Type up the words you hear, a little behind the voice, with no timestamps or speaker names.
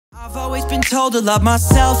I've always been told to love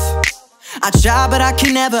myself. I try, but I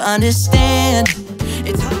can never understand.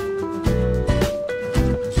 It's hard.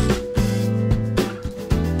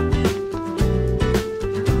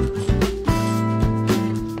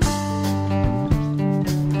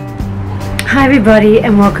 Hi everybody,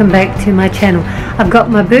 and welcome back to my channel. I've got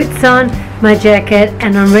my boots on, my jacket,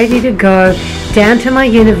 and I'm ready to go down to my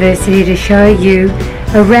university to show you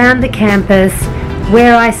around the campus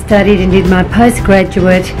where I studied and did my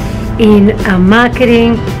postgraduate in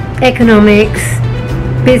marketing, economics,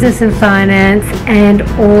 business and finance, and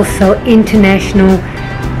also international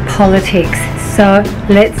politics. So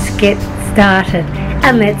let's get started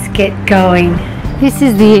and let's get going. This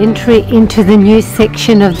is the entry into the new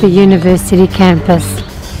section of the university campus.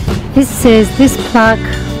 This says this plaque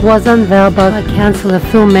was unveiled by Councillor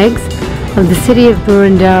Phil Meggs of the City of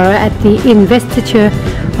Boroondara at the investiture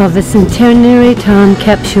of the centenary time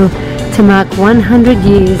capsule to mark 100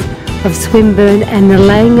 years of Swinburne and the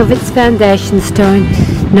laying of its foundation stone,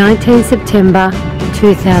 19 September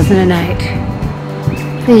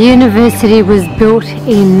 2008. The university was built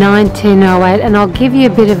in 1908, and I'll give you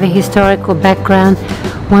a bit of a historical background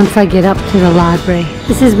once I get up to the library.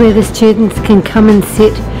 This is where the students can come and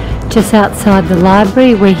sit just outside the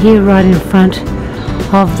library. We're here right in front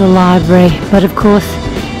of the library, but of course,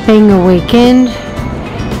 being a weekend,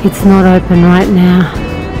 it's not open right now.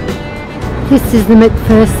 This is the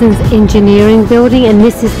McPherson's Engineering Building, and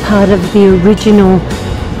this is part of the original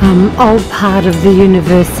old part of the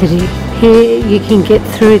university. Here you can get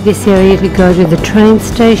through this area to go to the train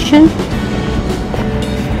station.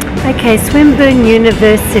 Okay, Swinburne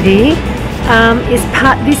University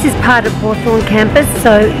this is part of Hawthorn campus,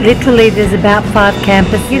 so literally there's about 5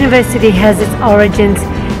 campuses. The university has its origins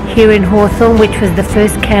here in Hawthorn, which was the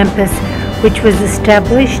first campus which was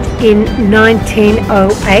established in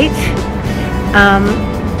 1908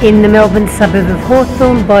 in the Melbourne suburb of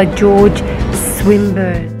Hawthorn by George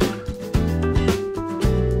Swinburne.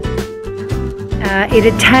 It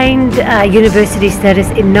attained university status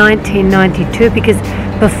in 1992 because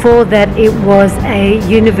before that it was a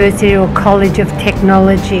university or college of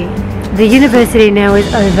technology. The university now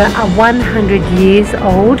is over 100 years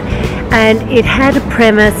old, and it had a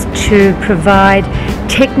premise to provide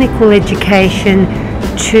technical education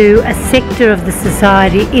to a sector of the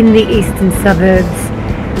society in the Eastern Suburbs,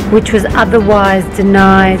 which was otherwise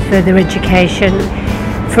denied further education.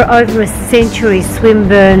 For over a century,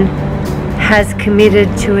 Swinburne has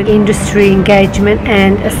committed to an industry engagement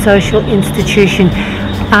and a social institution.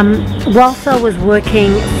 Whilst I was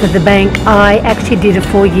working for the bank, I actually did a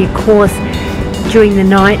 4-year course during the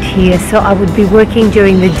night here, so I would be working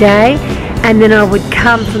during the day, and then I would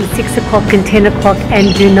come from 6 o'clock and 10 o'clock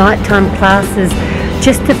and do nighttime classes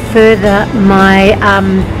just to further my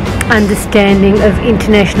understanding of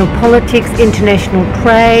international politics, international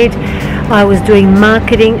trade. I was doing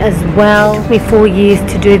marketing as well. It took me 4 years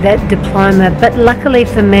to do that diploma, but luckily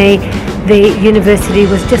for me, the university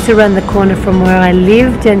was just around the corner from where I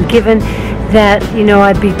lived, and given that, you know,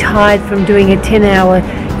 I'd be tired from doing a 10-hour,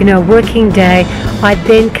 working day, I'd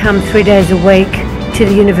then come 3 days a week to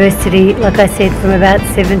the university, like I said, from about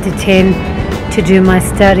 7 to 10 to do my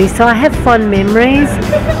studies. So I have fond memories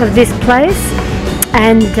of this place,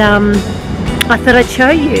 and I thought I'd show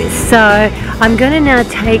you. So I'm going to now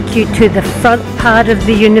take you to the front part of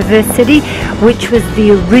the university, which was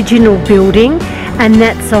the original building, and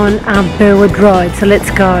that's on Burwood Road. So let's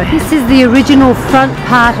go. This is the original front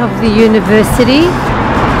part of the university.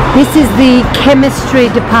 This is the chemistry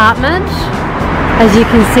department, as you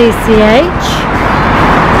can see, CH.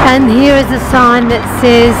 And here is a sign that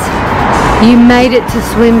says, "You made it to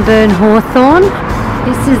Swinburne Hawthorn."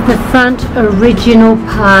 This is the front original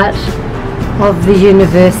part of the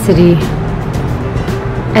university.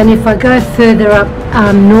 And if I go further up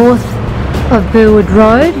north of Burwood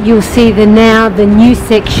Road, you'll see the new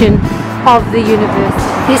section of the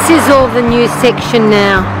university. This is all the new section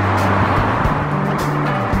now.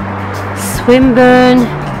 Swinburne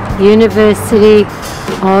University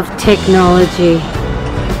of Technology.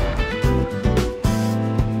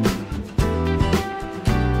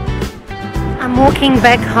 I'm walking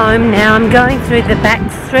back home now. I'm going through the back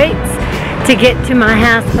streets to get to my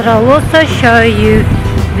house, but I'll also show you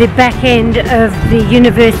the back end of the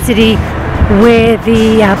university, where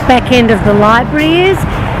the back end of the library is,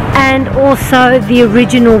 and also the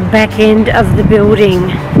original back end of the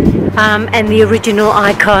building, and the original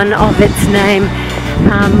icon of its name,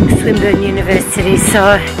 Swinburne University.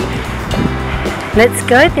 So let's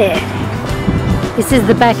go there. This is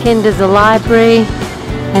the back end of the library,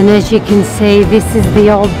 and as you can see, this is the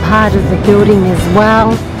old part of the building as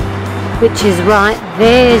well. which is right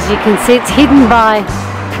there. As you can see, it's hidden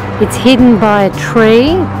by a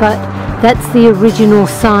tree, but that's the original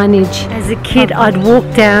signage. As a kid, I'd walk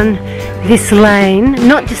down this lane,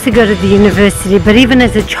 not just to go to the university, but even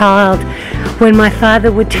as a child, when my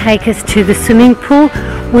father would take us to the swimming pool,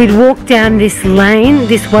 we'd walk down this lane,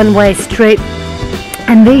 this one-way street,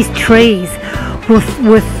 and these trees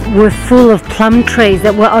were full of plum trees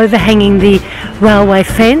that were overhanging the railway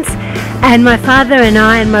fence. And my father and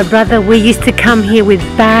I and my brother, we used to come here with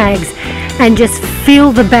bags and just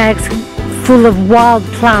fill the bags full of wild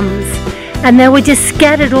plums. And they were just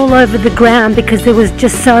scattered all over the ground because there was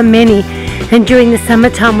just so many. And during the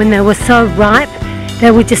summertime, when they were so ripe,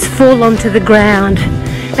 they would just fall onto the ground.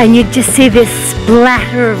 And you'd just see this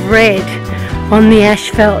splatter of red on the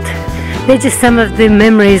asphalt. They're just some of the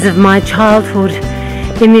memories of my childhood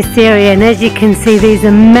in this area. And as you can see, these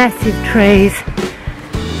are massive trees.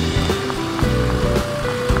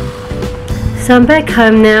 So I'm back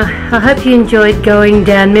home now. I hope you enjoyed going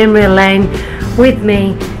down memory lane with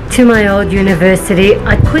me to my old university.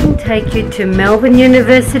 I couldn't take you to Melbourne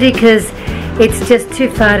University because it's just too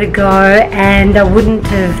far to go, and I wouldn't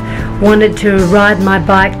have wanted to ride my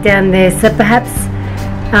bike down there. So perhaps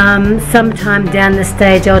sometime down the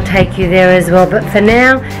stage I'll take you there as well. But for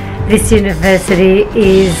now, this university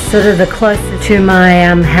is sort of the closest to my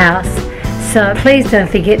house. So please don't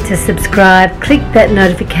forget to subscribe, click that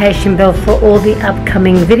notification bell for all the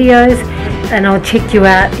upcoming videos, and I'll check you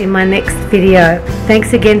out in my next video.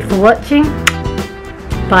 Thanks again for watching.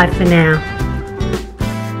 Bye for now.